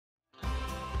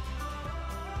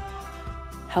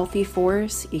Healthy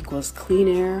forests equals clean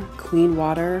air, clean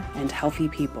water, and healthy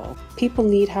people. People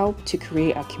need help to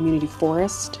create a community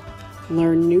forest,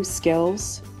 learn new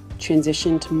skills,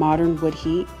 transition to modern wood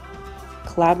heat,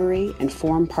 collaborate and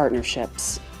form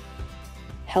partnerships.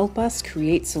 Help us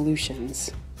create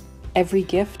solutions. Every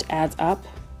gift adds up.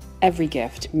 Every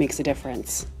gift makes a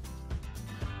difference.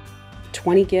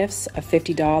 20 gifts of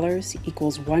 $50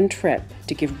 equals 1 trip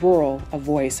to give rural a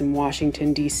voice in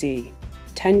Washington, D.C.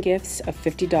 10 gifts of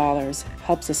 $50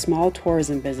 helps a small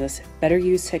tourism business better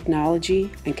use technology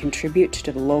and contribute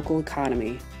to the local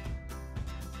economy.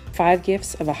 5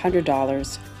 gifts of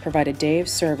 $100 provide a day of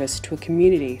service to a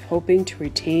community hoping to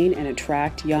retain and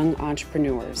attract young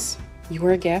entrepreneurs.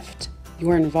 Your gift,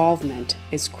 your involvement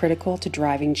is critical to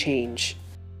driving change.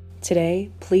 Today,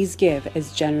 please give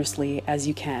as generously as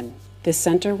you can. This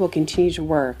center will continue to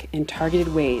work in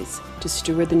targeted ways to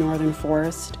steward the northern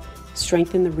forest,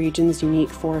 strengthen the region's unique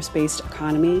forest-based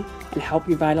economy, and help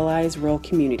revitalize rural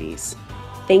communities.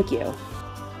 Thank you.